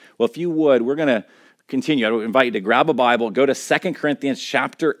Well, if you would, we're going to continue. I would invite you to grab a Bible, go to 2 Corinthians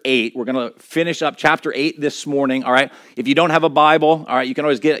chapter 8. We're going to finish up chapter 8 this morning, all right? If you don't have a Bible, all right, you can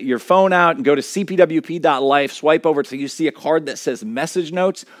always get your phone out and go to cpwp.life, swipe over till you see a card that says message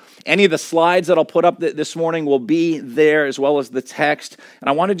notes. Any of the slides that I'll put up this morning will be there, as well as the text. And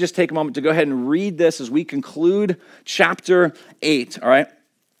I want to just take a moment to go ahead and read this as we conclude chapter 8, all right?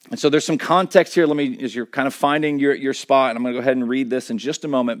 And so there's some context here. As you're kind of finding your spot, and I'm going to go ahead and read this in just a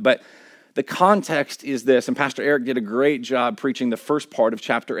moment. But the context is this, and Pastor Eric did a great job preaching the first part of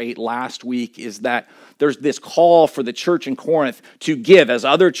chapter 8 last week, is that there's this call for the church in Corinth to give, as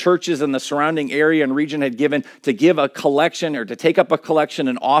other churches in the surrounding area and region had given, to give a collection or to take up a collection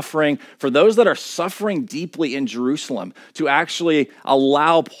and offering for those that are suffering deeply in Jerusalem, to actually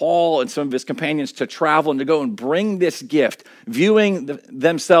allow Paul and some of his companions to travel and to go and bring this gift, viewing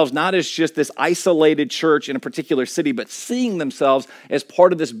themselves not as just this isolated church in a particular city, but seeing themselves as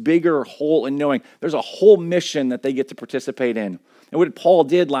part of this bigger whole and knowing there's a whole mission that they get to participate in. And what Paul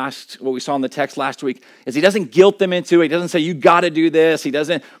did what we saw in the text last week, is he doesn't guilt them into it. He doesn't say, you got to do this. He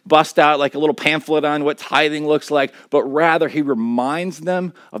doesn't bust out like a little pamphlet on what tithing looks like, but rather he reminds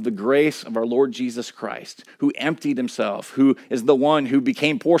them of the grace of our Lord Jesus Christ, who emptied himself, who is the one who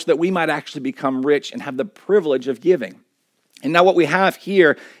became poor so that we might actually become rich and have the privilege of giving. And now what we have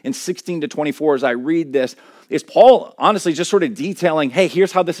here in 16 to 24 as I read this is Paul honestly just sort of detailing, hey,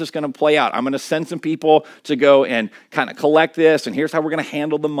 here's how this is going to play out. I'm going to send some people to go and kind of collect this, and here's how we're going to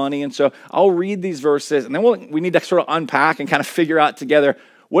handle the money. And so I'll read these verses, and then we need to sort of unpack and kind of figure out together,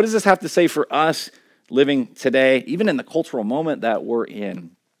 what does this have to say for us living today, even in the cultural moment that we're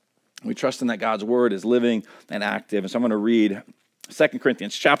in? We trust in that God's word is living and active. And so I'm going to read 2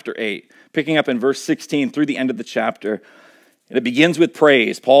 Corinthians chapter 8, picking up in verse 16 through the end of the chapter. And it begins with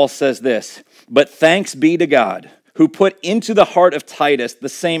praise. Paul says this, "But thanks be to God, who put into the heart of Titus the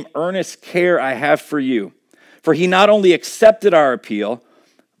same earnest care I have for you. For he not only accepted our appeal,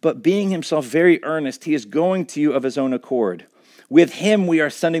 but being himself very earnest, he is going to you of his own accord. With him we are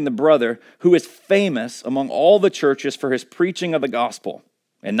sending the brother, who is famous among all the churches for his preaching of the gospel.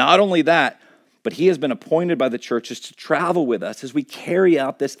 And not only that, but he has been appointed by the churches to travel with us as we carry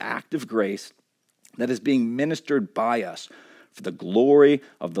out this act of grace that is being ministered by us, for the glory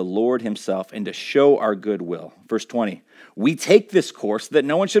of the Lord himself and to show our goodwill." Verse 20, "We take this course that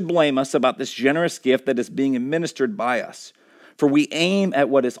no one should blame us about this generous gift that is being administered by us. For we aim at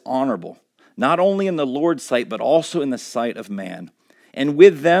what is honorable, not only in the Lord's sight, but also in the sight of man. And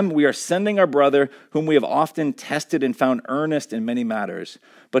with them we are sending our brother, whom we have often tested and found earnest in many matters,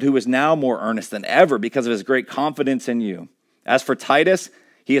 but who is now more earnest than ever because of his great confidence in you. As for Titus,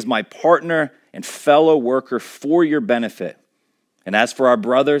 he is my partner and fellow worker for your benefit. And as for our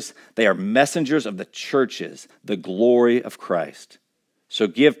brothers, they are messengers of the churches, the glory of Christ. So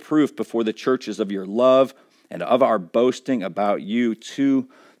give proof before the churches of your love and of our boasting about you to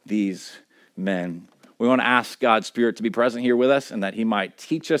these men." We want to ask God's Spirit to be present here with us, and that he might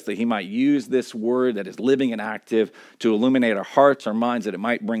teach us, that he might use this word that is living and active to illuminate our hearts, our minds, that it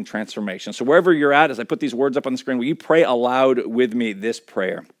might bring transformation. So wherever you're at, as I put these words up on the screen, will you pray aloud with me this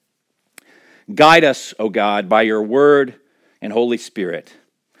prayer? "Guide us, O God, by your word and Holy Spirit,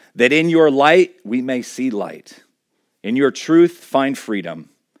 that in your light we may see light, in your truth find freedom,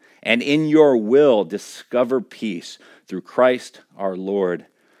 and in your will discover peace through Christ our Lord.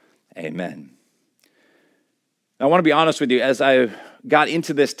 Amen." Now, I want to be honest with you, as I got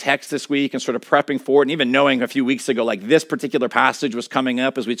into this text this week and sort of prepping for it, and even knowing a few weeks ago, like this particular passage was coming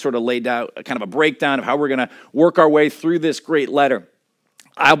up as we sort of laid out kind of a breakdown of how we're going to work our way through this great letter.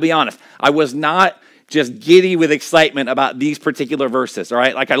 I'll be honest, I was not just giddy with excitement about these particular verses, all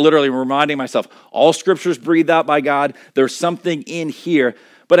right? Like I literally reminding myself, all scripture's breathed out by God. There's something in here.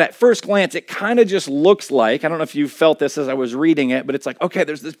 But at first glance, it kind of just looks like, I don't know if you felt this as I was reading it, but it's like, okay,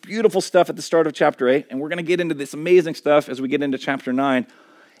 there's this beautiful stuff at the start of chapter 8, and we're going to get into this amazing stuff as we get into chapter 9.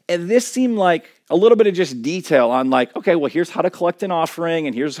 And this seemed like a little bit of just detail on like, okay, well, here's how to collect an offering,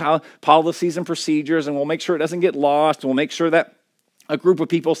 and here's how policies and procedures, and we'll make sure it doesn't get lost, and we'll make sure that a group of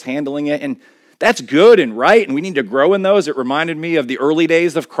people's handling it. And that's good and right, and we need to grow in those. It reminded me of the early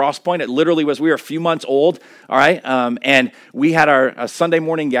days of Crosspoint. It literally was, we were a few months old, all right? And we had our Sunday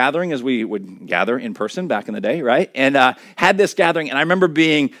morning gathering, as we would gather in person back in the day, right? And had this gathering, and I remember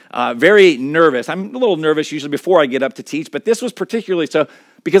being very nervous. I'm a little nervous usually before I get up to teach, but this was particularly so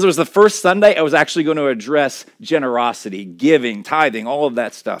because it was the first Sunday I was actually going to address generosity, giving, tithing, all of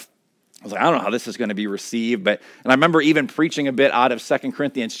that stuff. I was like, I don't know how this is going to be received, and I remember even preaching a bit out of 2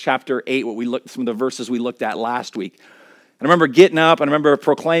 Corinthians chapter 8, some of the verses we looked at last week. I remember getting up, and I remember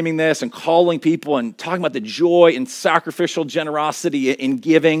proclaiming this and calling people and talking about the joy and sacrificial generosity in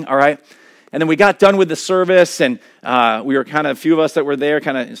giving, all right? And then we got done with the service, and we were kind of, a few of us that were there,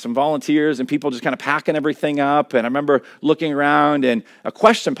 kind of some volunteers and people just kind of packing everything up. And I remember looking around, and a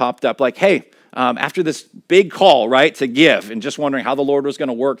question popped up like, hey, after this big call, right, to give, and just wondering how the Lord was going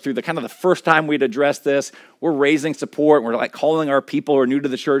to work through the kind of the first time we'd addressed this, we're raising support, and we're like calling our people who are new to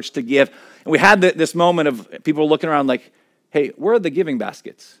the church to give. And we had this moment of people looking around like, hey, where are the giving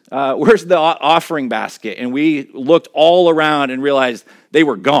baskets? Where's the offering basket? And we looked all around and realized they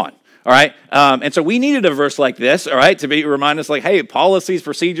were gone, all right? And so we needed a verse like this, all right, to remind us like, hey, policies,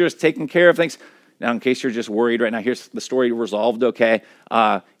 procedures, taking care of things. Now, in case you're just worried right now, here's the story resolved, okay?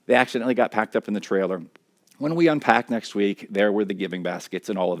 They accidentally got packed up in the trailer. When we unpack next week, there were the giving baskets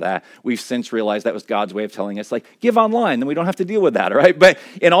and all of that. We've since realized that was God's way of telling us, like, give online, then we don't have to deal with that, all right? But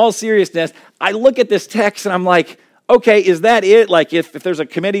in all seriousness, I look at this text and I'm like, okay, is that it? Like, if there's a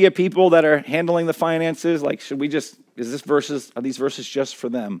committee of people that are handling the finances, like, are these verses just for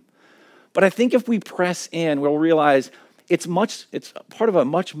them? But I think if we press in, we'll realize it's part of a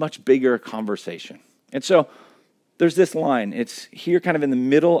much, much bigger conversation. And so there's this line. It's here kind of in the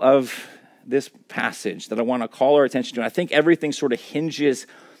middle of this passage that I want to call our attention to. And I think everything sort of hinges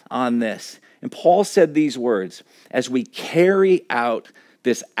on this. And Paul said these words, as we carry out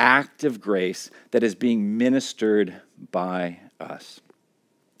this act of grace that is being ministered by us.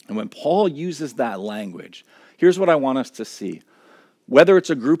 And when Paul uses that language, here's what I want us to see. Whether it's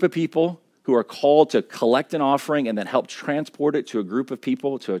a group of people who are called to collect an offering and then help transport it to a group of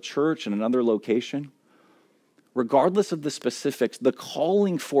people, to a church in another location, regardless of the specifics, the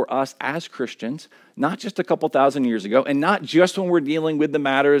calling for us as Christians, not just a couple thousand years ago, and not just when we're dealing with the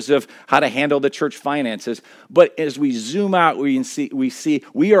matters of how to handle the church finances, but as we zoom out, we see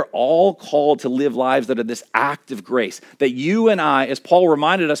we are all called to live lives that are this act of grace. That you and I, as Paul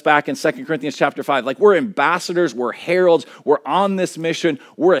reminded us back in 2 Corinthians chapter 5, like we're ambassadors, we're heralds, we're on this mission,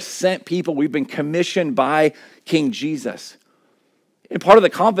 we're a sent people, we've been commissioned by King Jesus. And part of the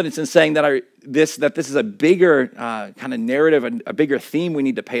confidence in saying that this is a bigger kind of narrative, a bigger theme we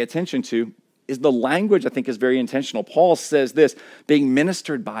need to pay attention to, is the language I think is very intentional. Paul says this, being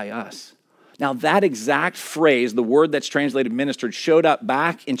ministered by us. Now that exact phrase, the word that's translated ministered, showed up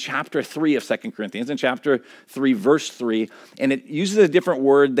back in chapter 3 of 2 Corinthians, in chapter 3, verse 3, and it uses a different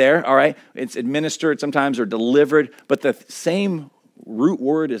word there, all right? It's administered sometimes or delivered, but the same root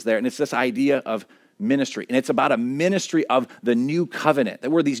word is there, and it's this idea of ministry. And it's about a ministry of the new covenant.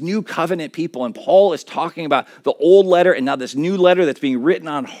 That we're these new covenant people. And Paul is talking about the old letter and now this new letter that's being written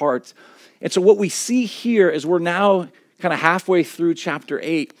on hearts. And so what we see here is we're now kind of halfway through chapter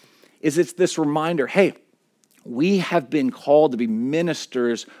 8 is it's this reminder, hey, we have been called to be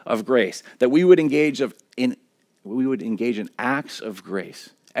ministers of grace. That we would engage in acts of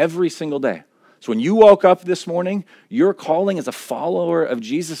grace every single day. So when you woke up this morning, your calling as a follower of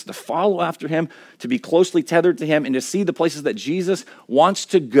Jesus to follow after him, to be closely tethered to him, and to see the places that Jesus wants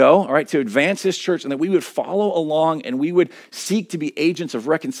to go, all right, to advance his church, and that we would follow along and we would seek to be agents of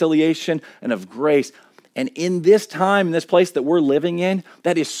reconciliation and of grace. And in this time, in this place that we're living in,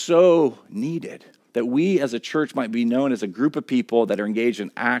 that is so needed. That we as a church might be known as a group of people that are engaged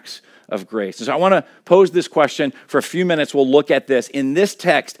in acts of grace. And so I want to pose this question for a few minutes. We'll look at this. In this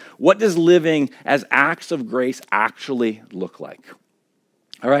text, what does living as acts of grace actually look like?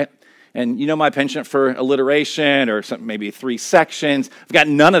 All right? And you know my penchant for alliteration or maybe 3 sections. I've got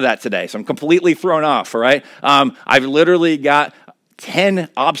none of that today, so I'm completely thrown off, all right? I've literally got 10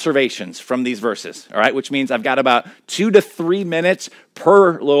 observations from these verses, all right, which means I've got about 2 to 3 minutes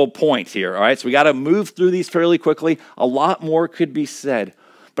per little point here, all right? So we got to move through these fairly quickly. A lot more could be said.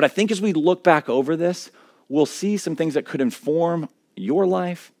 But I think as we look back over this, we'll see some things that could inform your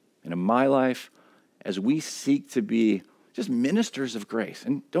life and in my life as we seek to be just ministers of grace.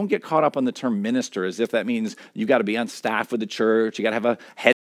 And don't get caught up on the term minister as if that means you've got to be on staff with the church, you got to have a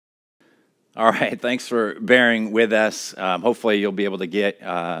head. All right, thanks for bearing with us. Hopefully you'll be able to get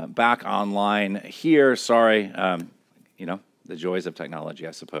back online here. Sorry, the joys of technology,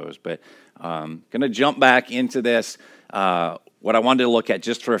 I suppose. But going to jump back into this. What I wanted to look at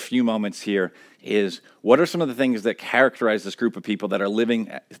just for a few moments here is what are some of the things that characterize this group of people that are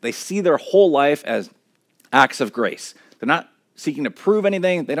living, they see their whole life as acts of grace. They're not seeking to prove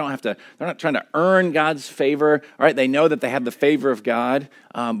anything. They're not trying to earn God's favor. All right, they know that they have the favor of God,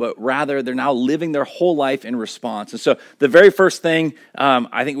 but rather they're now living their whole life in response. And so the very first thing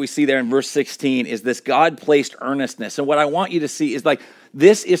I think we see there in verse 16 is this God-placed earnestness. And what I want you to see is like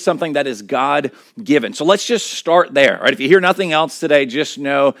this is something that is God-given. So let's just start there, right? If you hear nothing else today, just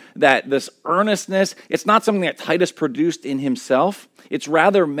know that this earnestness, it's not something that Titus produced in himself. It's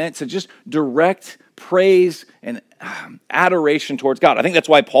rather meant to just direct praise and adoration towards God. I think that's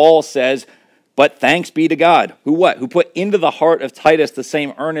why Paul says, but thanks be to God. Who what? Who put into the heart of Titus the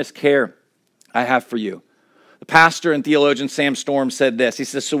same earnest care I have for you. The pastor and theologian Sam Storm said this. He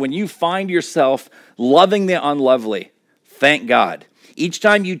says, so when you find yourself loving the unlovely, thank God. Each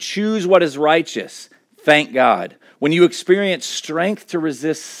time you choose what is righteous, thank God. When you experience strength to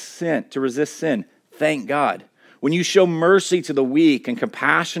resist sin, thank God. When you show mercy to the weak and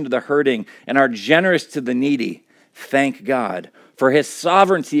compassion to the hurting and are generous to the needy, thank God. For his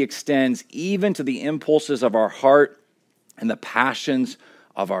sovereignty extends even to the impulses of our heart and the passions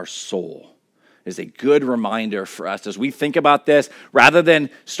of our soul. Is a good reminder for us as we think about this, rather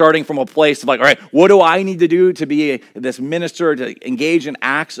than starting from a place of like, all right, what do I need to do to be this minister, to engage in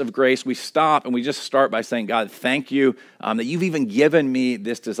acts of grace? We stop and we just start by saying, God, thank you that you've even given me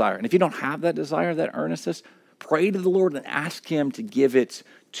this desire. And if you don't have that desire, that earnestness, pray to the Lord and ask him to give it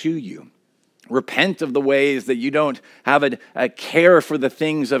to you. Repent of the ways that you don't have a care for the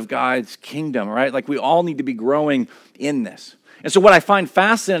things of God's kingdom, right? Like we all need to be growing in this. And so what I find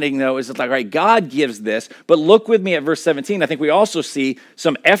fascinating, though, is that, like, right, God gives this, but look with me at verse 17. I think we also see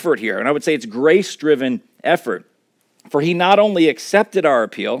some effort here, and I would say it's grace-driven effort. For he not only accepted our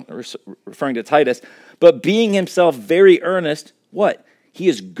appeal, referring to Titus, but being himself very earnest, what? He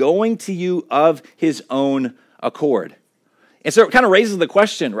is going to you of his own accord. And so it kind of raises the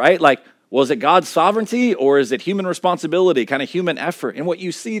question, right? Like, well, is it God's sovereignty or is it human responsibility, kind of human effort? And what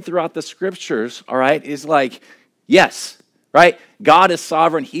you see throughout the scriptures, all right, is like, yes, right? God is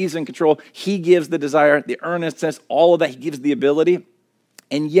sovereign. He's in control. He gives the desire, the earnestness, all of that. He gives the ability.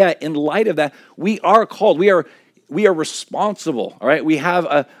 And yet, in light of that, we are called. We are responsible, all right? We have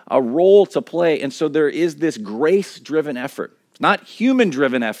a role to play. And so there is this grace-driven effort. It's not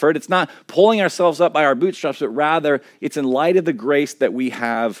human-driven effort. It's not pulling ourselves up by our bootstraps, but rather it's in light of the grace that we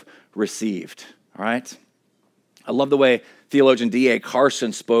have received, all right? I love the way theologian D.A.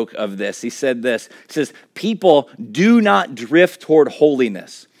 Carson spoke of this. He said this. He says, people do not drift toward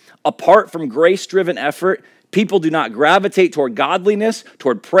holiness. Apart from grace-driven effort, people do not gravitate toward godliness,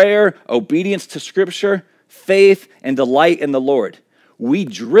 toward prayer, obedience to Scripture, faith, and delight in the Lord. We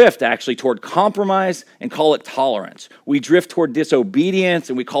drift actually toward compromise and call it tolerance. We drift toward disobedience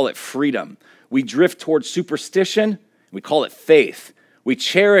and we call it freedom. We drift toward superstition, we call it faith. We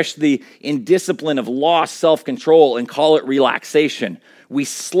cherish the indiscipline of lost self-control and call it relaxation. We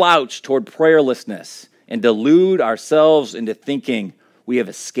slouch toward prayerlessness and delude ourselves into thinking we have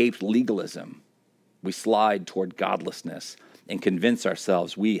escaped legalism. We slide toward godlessness and convince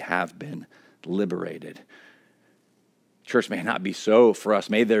ourselves we have been liberated. Church, may it not be so for us.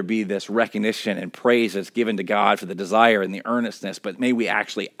 May there be this recognition and praise that's given to God for the desire and the earnestness, but may we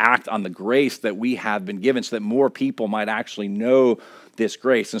actually act on the grace that we have been given so that more people might actually know this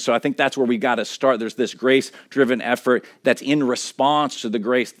grace. And so I think that's where we got to start. There's this grace-driven effort that's in response to the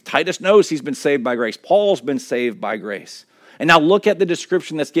grace. Titus knows he's been saved by grace. Paul's been saved by grace. And now look at the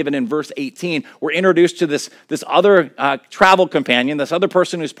description that's given in verse 18. We're introduced to this other travel companion, this other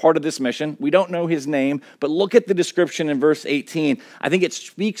person who's part of this mission. We don't know his name, but look at the description in verse 18. I think it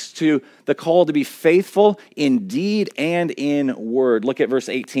speaks to the call to be faithful in deed and in word. Look at verse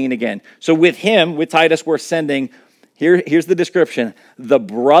 18 again. So with him, with Titus, we're sending, here's the description, the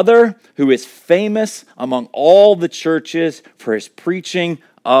brother who is famous among all the churches for his preaching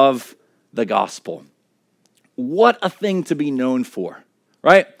of the gospel. What a thing to be known for,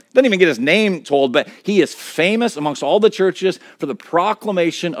 right? Doesn't even get his name told, but he is famous amongst all the churches for the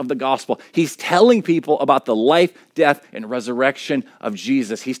proclamation of the gospel. He's telling people about the life, death, and resurrection of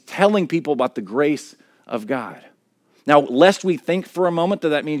Jesus. He's telling people about the grace of God. Now, lest we think for a moment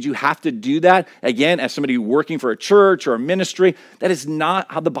that means you have to do that, again, as somebody working for a church or a ministry, that is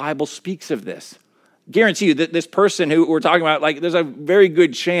not how the Bible speaks of this. Guarantee you that this person who we're talking about, like, there's a very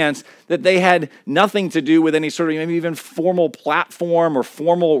good chance that they had nothing to do with any sort of maybe even formal platform or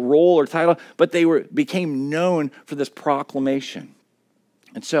formal role or title, but they became known for this proclamation.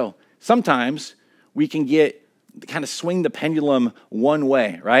 And so sometimes we can kind of swing the pendulum one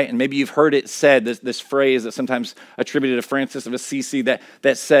way, right? And maybe you've heard it said, this phrase that's sometimes attributed to Francis of Assisi that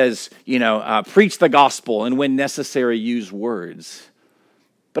says, preach the gospel and when necessary use words.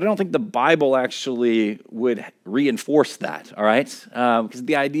 But I don't think the Bible actually would reinforce that, all right? Because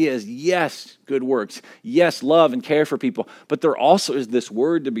the idea is, yes, good works. Yes, love and care for people. But there also is this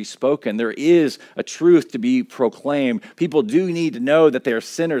word to be spoken. There is a truth to be proclaimed. People do need to know that they are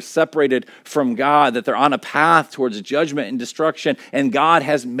sinners separated from God, that they're on a path towards judgment and destruction, and God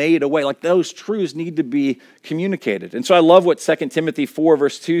has made a way. Like, those truths need to be communicated. And so I love what 2 Timothy 4,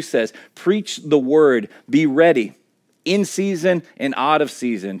 verse 2 says. Preach the word, be ready, in season and out of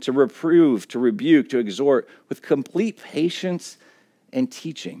season, to reprove, to rebuke, to exhort with complete patience and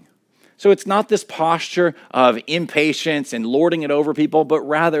teaching. So it's not this posture of impatience and lording it over people, but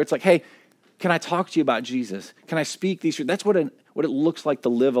rather it's like, hey, can I talk to you about Jesus? Can I speak these truths? That's what it looks like to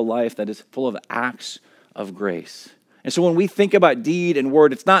live a life that is full of acts of grace. And so when we think about deed and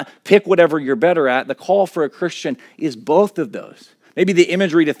word, it's not pick whatever you're better at. The call for a Christian is both of those. Maybe the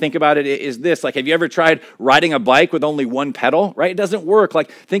imagery to think about it is this. Like, have you ever tried riding a bike with only one pedal, right? It doesn't work.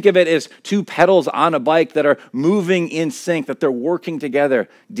 Like, think of it as two pedals on a bike that are moving in sync, that they're working together.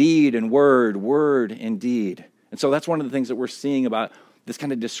 Deed and word, word and deed. And so that's one of the things that we're seeing about this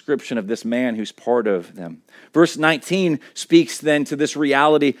kind of description of this man who's part of them. Verse 19 speaks then to this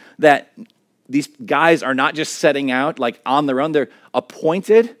reality that these guys are not just setting out like on their own. They're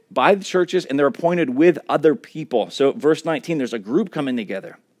appointed by the churches and they're appointed with other people. So verse 19, there's a group coming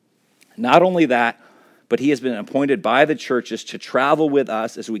together. Not only that, but he has been appointed by the churches to travel with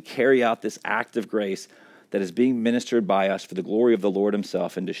us as we carry out this act of grace that is being ministered by us for the glory of the Lord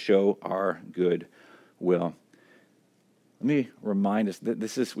himself and to show our good will. Let me remind us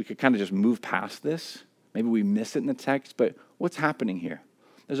that we could kind of just move past this. Maybe we miss it in the text, but what's happening here?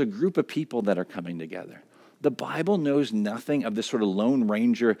 There's a group of people that are coming together. The Bible knows nothing of this sort of Lone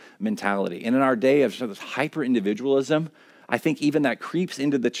Ranger mentality. And in our day of sort of hyper-individualism, I think even that creeps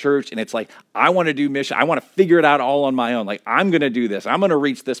into the church, and it's like, I want to do mission. I want to figure it out all on my own. Like, I'm going to do this. I'm going to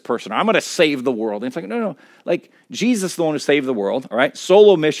reach this person. I'm going to save the world. And it's like, no. Like, Jesus is the one who saved the world, all right?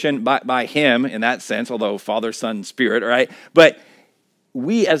 Solo mission by him in that sense, although Father, Son, Spirit, all right? But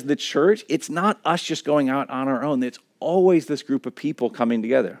we as the church, it's not us just going out on our own. It's always this group of people coming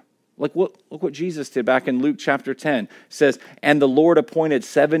together. Look what Jesus did back in Luke chapter 10. It says, and the Lord appointed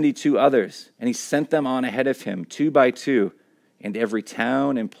 72 others, and he sent them on ahead of him, 2 by 2, and every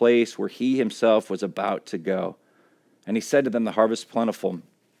town and place where he himself was about to go. And he said to them, the harvest is plentiful,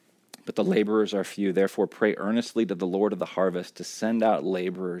 but the laborers are few. Therefore pray earnestly to the Lord of the harvest to send out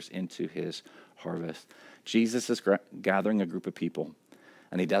laborers into his harvest. Jesus is gathering a group of people.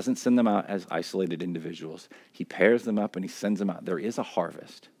 And he doesn't send them out as isolated individuals. He pairs them up and he sends them out. There is a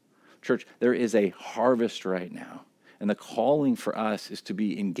harvest. Church, there is a harvest right now. And the calling for us is to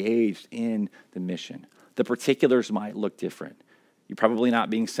be engaged in the mission. The particulars might look different. You're probably not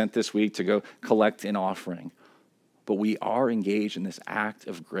being sent this week to go collect an offering. But we are engaged in this act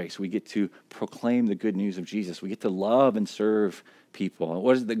of grace. We get to proclaim the good news of Jesus. We get to love and serve people.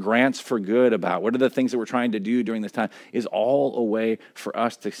 What is the grants for good about? What are the things that we're trying to do during this time? Is all a way for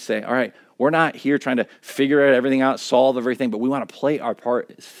us to say, all right, we're not here trying to figure everything out, solve everything, but we want to play our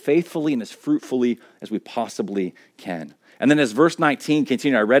part as faithfully and as fruitfully as we possibly can. And then as verse 19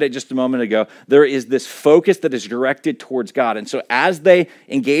 continues, I read it just a moment ago, there is this focus that is directed towards God. And so as they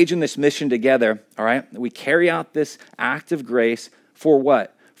engage in this mission together, all right, we carry out this act of grace for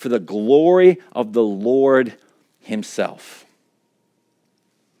what? For the glory of the Lord himself.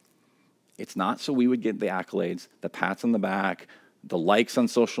 It's not so we would get the accolades, the pats on the back, the likes on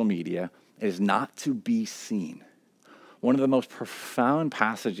social media. It is not to be seen. One of the most profound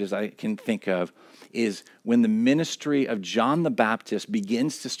passages I can think of is when the ministry of John the Baptist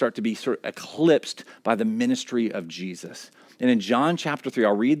begins to start to be sort of eclipsed by the ministry of Jesus. And in John chapter 3,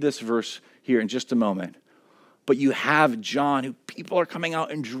 I'll read this verse here in just a moment. But you have John, who people are coming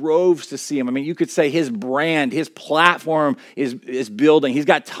out in droves to see him. I mean, you could say his brand, his platform is building. He's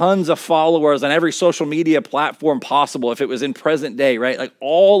got tons of followers on every social media platform possible if it was in present day, right? Like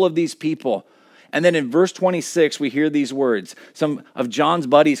all of these people. And then in verse 26, we hear these words. Some of John's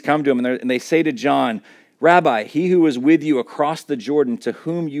buddies come to him and they say to John, Rabbi, he who was with you across the Jordan, to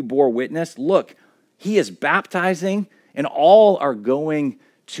whom you bore witness, look, he is baptizing and all are going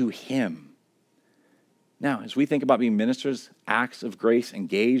to him. Now, as we think about being ministers, acts of grace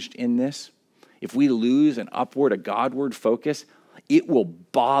engaged in this, if we lose an upward, a Godward focus, it will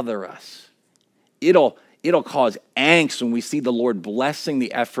bother us. It'll cause angst when we see the Lord blessing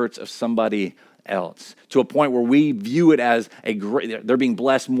the efforts of somebody else to a point where we view it as they're being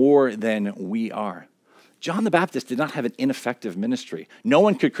blessed more than we are. John the Baptist did not have an ineffective ministry. No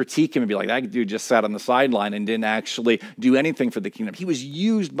one could critique him and be like, that dude just sat on the sideline and didn't actually do anything for the kingdom. He was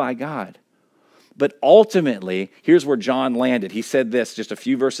used by God. But ultimately, here's where John landed. He said this just a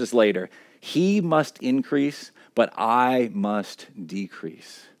few verses later. He must increase, but I must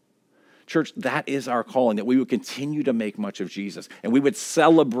decrease. Church, that is our calling, that we would continue to make much of Jesus. And we would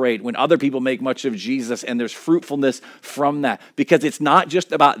celebrate when other people make much of Jesus and there's fruitfulness from that. Because it's not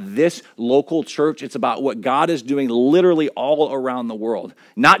just about this local church, it's about what God is doing literally all around the world.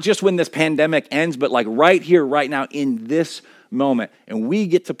 Not just when this pandemic ends, but like right here, right now, in this moment. And we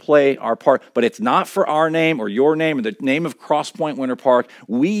get to play our part, but it's not for our name or your name or the name of Cross Point Winter Park.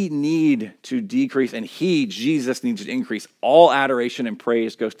 We need to decrease, and Jesus, needs to increase. All adoration and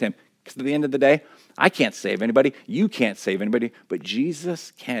praise goes to him. Because at the end of the day, I can't save anybody. You can't save anybody, but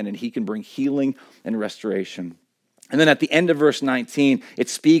Jesus can, and he can bring healing and restoration. And then at the end of verse 19, it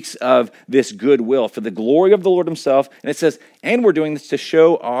speaks of this goodwill for the glory of the Lord himself. And it says, and we're doing this to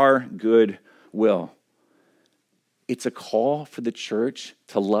show our goodwill. It's a call for the church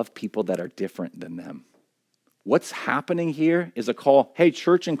to love people that are different than them. What's happening here is a call, hey,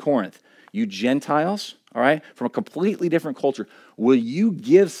 church in Corinth, you Gentiles, all right, from a completely different culture, will you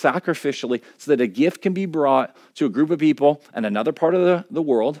give sacrificially so that a gift can be brought to a group of people in another part of the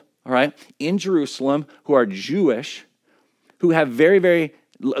world, all right, in Jerusalem, who are Jewish, who have very, very,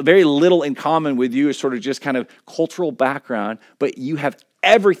 very little in common with you as sort of just kind of cultural background, but you have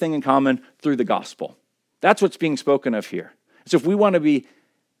everything in common through the gospel. That's what's being spoken of here. So if we want to be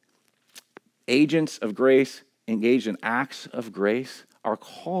agents of grace, engaged in acts of grace, our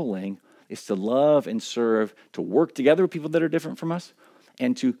calling is to love and serve, to work together with people that are different from us,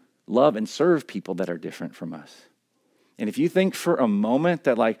 and to love and serve people that are different from us. And if you think for a moment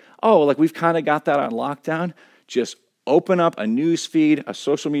that we've kind of got that on lockdown, just open up a news feed, a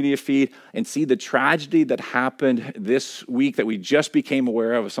social media feed, and see the tragedy that happened this week that we just became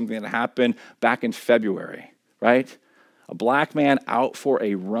aware of something that happened back in February, right? A black man out for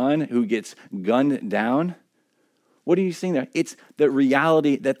a run who gets gunned down. What are you seeing there? It's the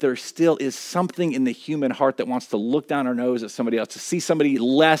reality that there still is something in the human heart that wants to look down our nose at somebody else, to see somebody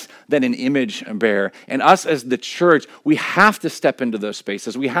less than an image bearer. And us as the church, we have to step into those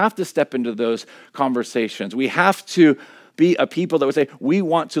spaces. We have to step into those conversations. We have to be a people that would say, we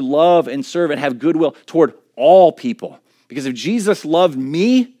want to love and serve and have goodwill toward all people. Because if Jesus loved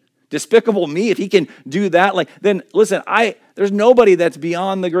me, despicable me, if he can do that, then listen, there's nobody that's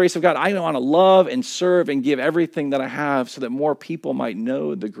beyond the grace of God. I want to love and serve and give everything that I have so that more people might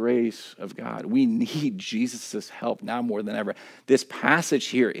know the grace of God. We need Jesus' help now more than ever. This passage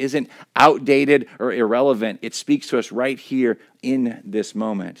here isn't outdated or irrelevant. It speaks to us right here in this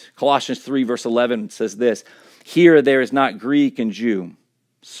moment. Colossians 3 verse 11 says this, here there is not Greek and Jew,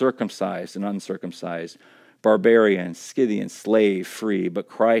 circumcised and uncircumcised, barbarian, Scythian, slave, free, but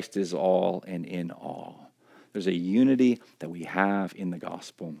Christ is all and in all. There's a unity that we have in the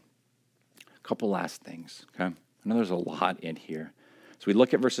gospel. A couple last things, okay? I know there's a lot in here. So we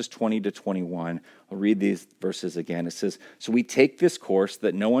look at verses 20 to 21. I'll read these verses again. It says, so we take this course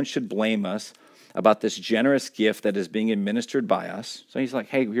that no one should blame us about this generous gift that is being administered by us. So he's like,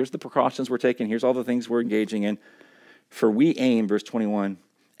 hey, here's the precautions we're taking. Here's all the things we're engaging in. For we aim, verse 21,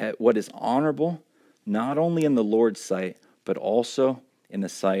 at what is honorable, not only in the Lord's sight, but also in the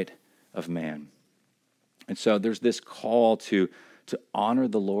sight of man. And so there's this call to honor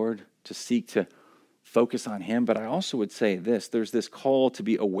the Lord, to seek to focus on him. But I also would say this, there's this call to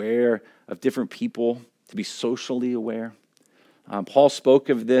be aware of different people, to be socially aware. Paul spoke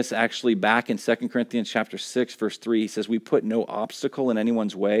of this actually back in 2 Corinthians chapter 6, verse 3. He says, we put no obstacle in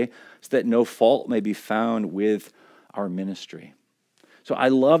anyone's way so that no fault may be found with our ministry. So I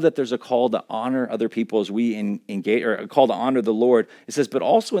love that there's a call to honor other people as we engage, or a call to honor the Lord. It says, but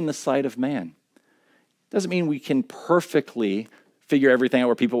also in the sight of man. Doesn't mean we can perfectly figure everything out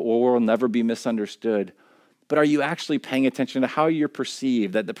where people will never be misunderstood. But are you actually paying attention to how you're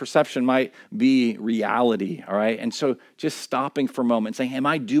perceived, that the perception might be reality, all right? And so just stopping for a moment and saying, am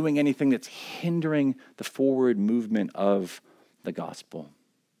I doing anything that's hindering the forward movement of the gospel?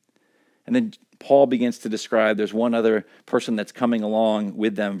 And then Paul begins to describe there's one other person that's coming along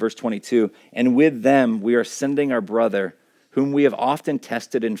with them. Verse 22, and with them we are sending our brother, whom we have often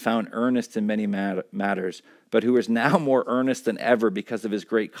tested and found earnest in many matters, but who is now more earnest than ever because of his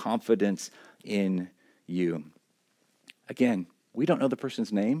great confidence in you. Again, we don't know the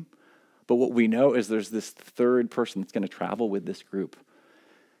person's name, but what we know is there's this third person that's going to travel with this group.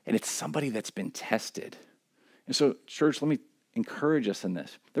 And it's somebody that's been tested. And so, church, let me encourage us in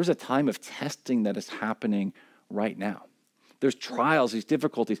this. There's a time of testing that is happening right now. There's trials, these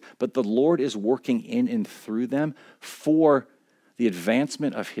difficulties, but the Lord is working in and through them for the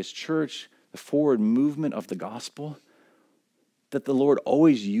advancement of his church, the forward movement of the gospel. that the Lord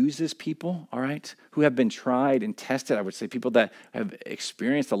always uses people, all right, who have been tried and tested. I would say people that have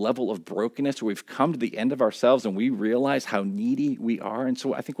experienced a level of brokenness where we've come to the end of ourselves and we realize how needy we are. And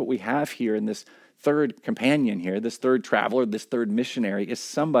so I think what we have here in this third companion here, this third traveler, this third missionary, is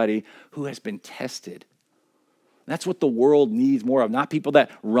somebody who has been tested. That's what the world needs more of, not people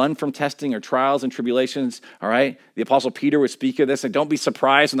that run from testing or trials and tribulations, all right? The Apostle Peter would speak of this, and don't be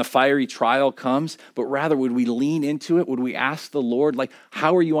surprised when the fiery trial comes, but rather would we lean into it? Would we ask the Lord, like,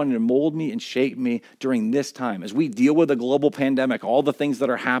 how are you wanting to mold me and shape me during this time? As we deal with a global pandemic, all the things that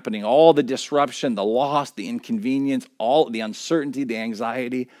are happening, all the disruption, the loss, the inconvenience, all the uncertainty, the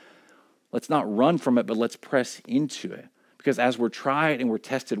anxiety, let's not run from it, but let's press into it. Because as we're tried and we're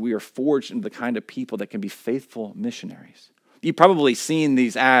tested, we are forged into the kind of people that can be faithful missionaries. You've probably seen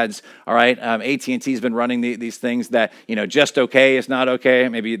these ads, all right? AT&T's been running these things that, just okay is not okay.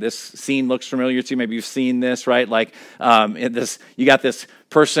 Maybe this scene looks familiar to you. Maybe you've seen this, right? Like you got this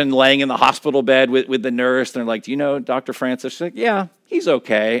person laying in the hospital bed with the nurse. And they're like, do you know Dr. Francis? She's like, yeah, he's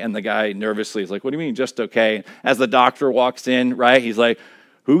okay. And the guy nervously is like, what do you mean just okay? As the doctor walks in, right? He's like,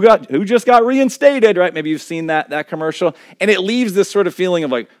 who just got reinstated, right? Maybe you've seen that commercial. And it leaves this sort of feeling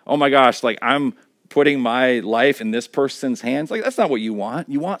of like, oh my gosh, like I'm putting my life in this person's hands. Like that's not what you want.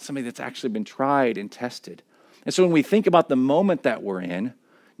 You want somebody that's actually been tried and tested. And so when we think about the moment that we're in,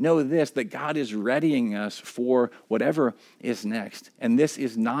 know this, that God is readying us for whatever is next. And this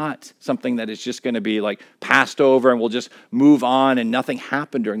is not something that is just going to be like passed over and we'll just move on and nothing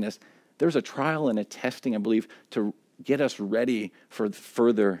happened during this. There's a trial and a testing, I believe, to get us ready for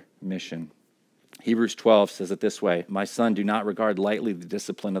further mission. Hebrews 12 says it this way, my son, do not regard lightly the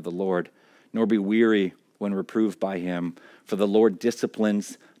discipline of the Lord, nor be weary when reproved by him. For the Lord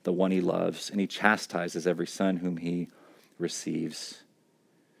disciplines the one he loves, and he chastises every son whom he receives.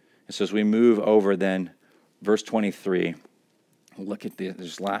 And so as we move over then, verse 23, look at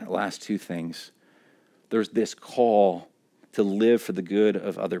this last two things. There's this call to live for the good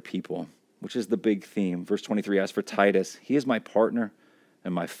of other people, which is the big theme. Verse 23, as for Titus, he is my partner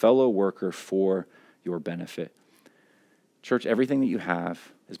and my fellow worker for your benefit. Church, everything that you have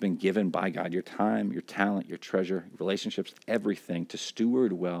has been given by God, your time, your talent, your treasure, relationships, everything to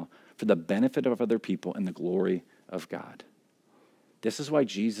steward well for the benefit of other people and the glory of God. This is why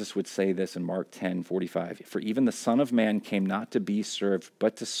Jesus would say this in Mark 10:45. For even the Son of Man came not to be served,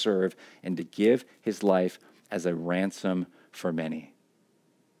 but to serve and to give his life as a ransom for many.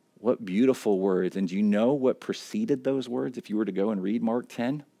 What beautiful words. And do you know what preceded those words? If you were to go and read Mark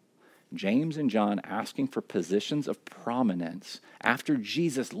 10, James and John asking for positions of prominence after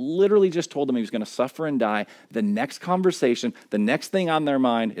Jesus literally just told them he was going to suffer and die. The next conversation, the next thing on their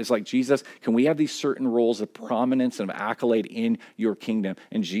mind is like, Jesus, can we have these certain roles of prominence and of accolade in your kingdom?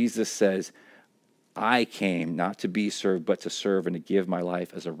 And Jesus says, I came not to be served, but to serve and to give my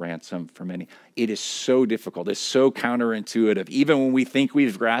life as a ransom for many. It is so difficult. It's so counterintuitive. Even when we think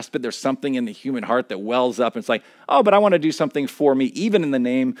we've grasped it, there's something in the human heart that wells up. And it's like, oh, but I want to do something for me, even in the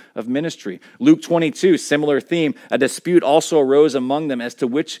name of ministry. Luke 22, similar theme. A dispute also arose among them as to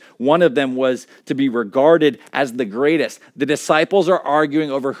which one of them was to be regarded as the greatest. The disciples are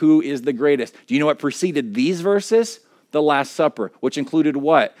arguing over who is the greatest. Do you know what preceded these verses? The Last Supper, which included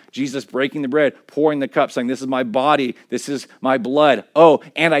what? Jesus breaking the bread, pouring the cup, saying, this is my body, this is my blood. Oh,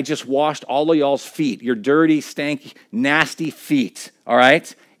 and I just washed all of y'all's feet, your dirty, stanky, nasty feet, all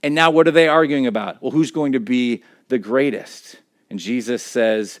right? And now what are they arguing about? Well, who's going to be the greatest? And Jesus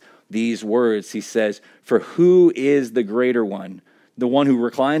says these words. He says, for who is the greater one? The one who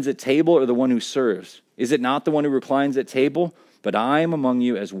reclines at table or the one who serves? Is it not the one who reclines at table? But I am among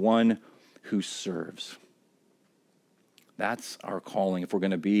you as one who serves. That's our calling if we're going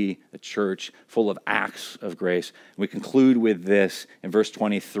to be a church full of acts of grace. We conclude with this in verse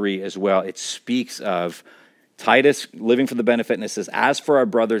 23 as well. It speaks of Titus living for the benefit, and it says, as for our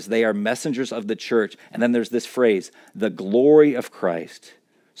brothers, they are messengers of the church. And then there's this phrase, the glory of Christ.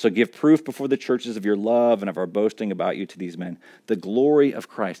 So give proof before the churches of your love and of our boasting about you to these men. The glory of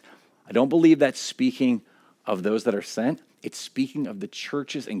Christ. I don't believe that's speaking of those that are sent. It's speaking of the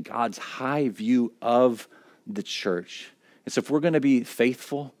churches and God's high view of the church. And so if we're going to be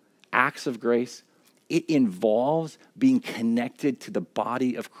faithful, acts of grace, it involves being connected to the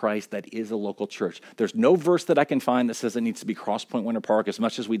body of Christ that is a local church. There's no verse that I can find that says it needs to be Cross Point Winter Park, as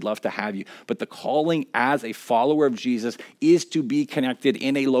much as we'd love to have you. But the calling as a follower of Jesus is to be connected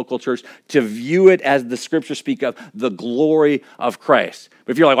in a local church, to view it as the scriptures speak of, the glory of Christ.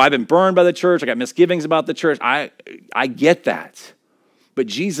 But if you're like, well, I've been burned by the church, I got misgivings about the church, I get that. But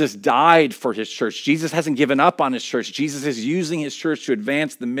Jesus died for his church. Jesus hasn't given up on his church. Jesus is using his church to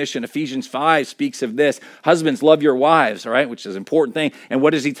advance the mission. Ephesians 5 speaks of this. Husbands, love your wives, all right, which is an important thing. And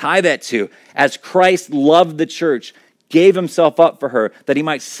what does he tie that to? As Christ loved the church, gave himself up for her, that he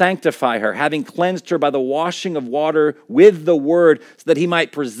might sanctify her, having cleansed her by the washing of water with the word, so that he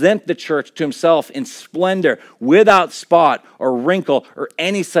might present the church to himself in splendor, without spot or wrinkle or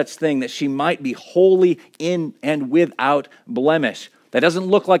any such thing, that she might be holy in and without blemish. That doesn't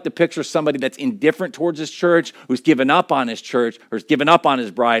look like the picture of somebody that's indifferent towards his church, who's given up on his church, or has given up on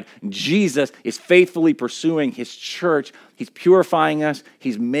his bride. Jesus is faithfully pursuing his church. He's purifying us.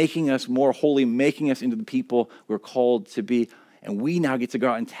 He's making us more holy, making us into the people we're called to be. And we now get to go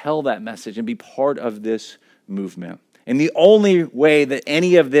out and tell that message and be part of this movement. And the only way that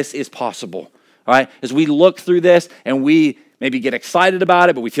any of this is possible, all right, is we look through this and we maybe get excited about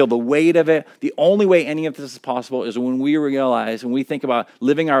it, but we feel the weight of it. The only way any of this is possible is when we realize, when we think about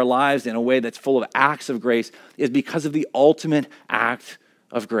living our lives in a way that's full of acts of grace, is because of the ultimate act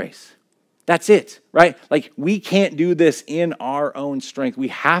of grace. That's it, right? Like, we can't do this in our own strength. We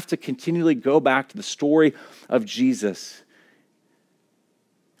have to continually go back to the story of Jesus.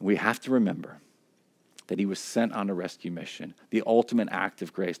 We have to remember that he was sent on a rescue mission, the ultimate act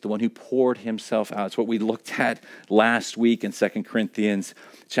of grace, the one who poured himself out. It's what we looked at last week in 2 Corinthians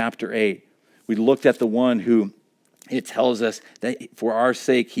chapter 8. We looked at the one who, it tells us that for our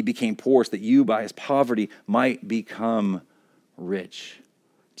sake he became poor, so that you by his poverty might become rich.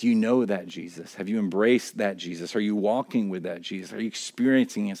 Do you know that Jesus? Have you embraced that Jesus? Are you walking with that Jesus? Are you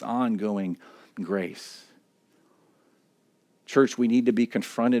experiencing his ongoing grace? Church, we need to be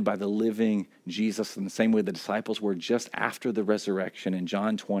confronted by the living Jesus in the same way the disciples were just after the resurrection. In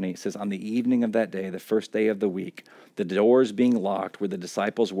John 20, it says, on the evening of that day, the first day of the week, the doors being locked where the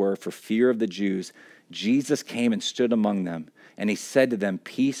disciples were for fear of the Jews, Jesus came and stood among them, and he said to them,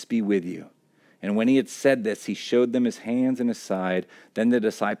 peace be with you. And when he had said this, he showed them his hands and his side. Then the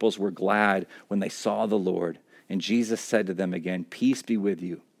disciples were glad when they saw the Lord. And Jesus said to them again, peace be with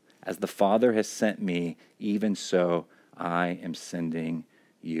you. As the Father has sent me, even so I am sending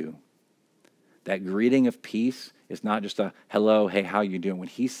you. That greeting of peace is not just a hello, hey, how you doing? When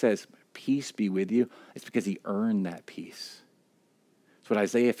he says peace be with you, it's because he earned that peace. It's what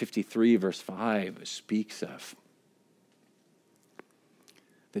Isaiah 53 verse 5 speaks of.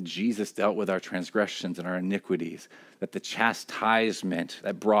 That Jesus dealt with our transgressions and our iniquities, that the chastisement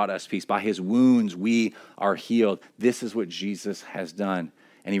that brought us peace, by his wounds we are healed. This is what Jesus has done.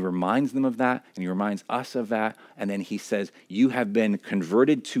 And he reminds them of that, and he reminds us of that. And then he says, you have been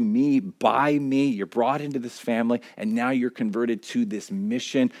converted to me by me. You're brought into this family, and now you're converted to this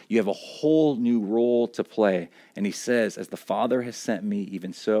mission. You have a whole new role to play. And he says, as the Father has sent me,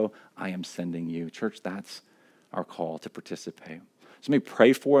 even so I am sending you. Church, that's our call to participate. So let me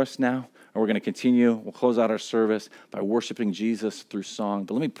pray for us now, and we're going to continue. We'll close out our service by worshiping Jesus through song.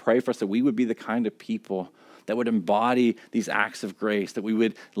 But let me pray for us that we would be the kind of people that would embody these acts of grace, that we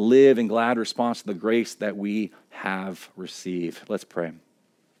would live in glad response to the grace that we have received. Let's pray.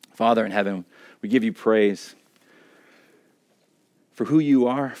 Father in heaven, we give you praise for who you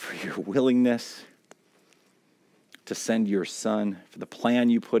are, for your willingness to send your Son, for the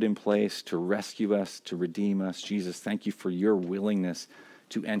plan you put in place to rescue us, to redeem us. Jesus, thank you for your willingness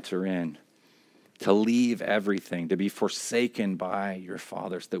to enter in, to leave everything, to be forsaken by your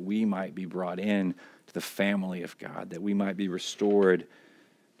Father, so that we might be brought in to the family of God, that we might be restored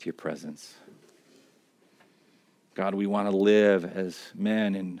to your presence. God, we want to live as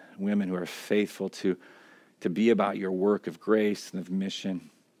men and women who are faithful to be about your work of grace and of mission.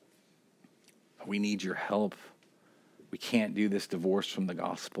 We need your help. We can't do this divorced from the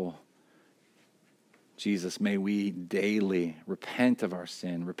gospel. Jesus, may we daily repent of our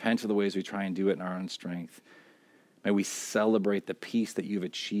sin, repent of the ways we try and do it in our own strength. May we celebrate the peace that you've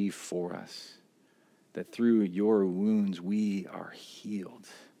achieved for us, that through your wounds we are healed.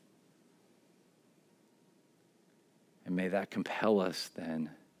 And may that compel us then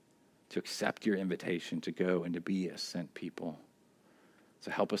to accept your invitation to go and to be a sent people. So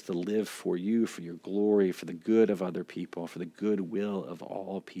help us to live for you, for your glory, for the good of other people, for the goodwill of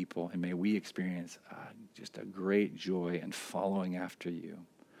all people. And may we experience just a great joy in following after you.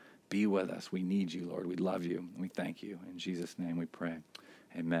 Be with us. We need you, Lord. We love you. And we thank you. In Jesus' name we pray.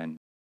 Amen.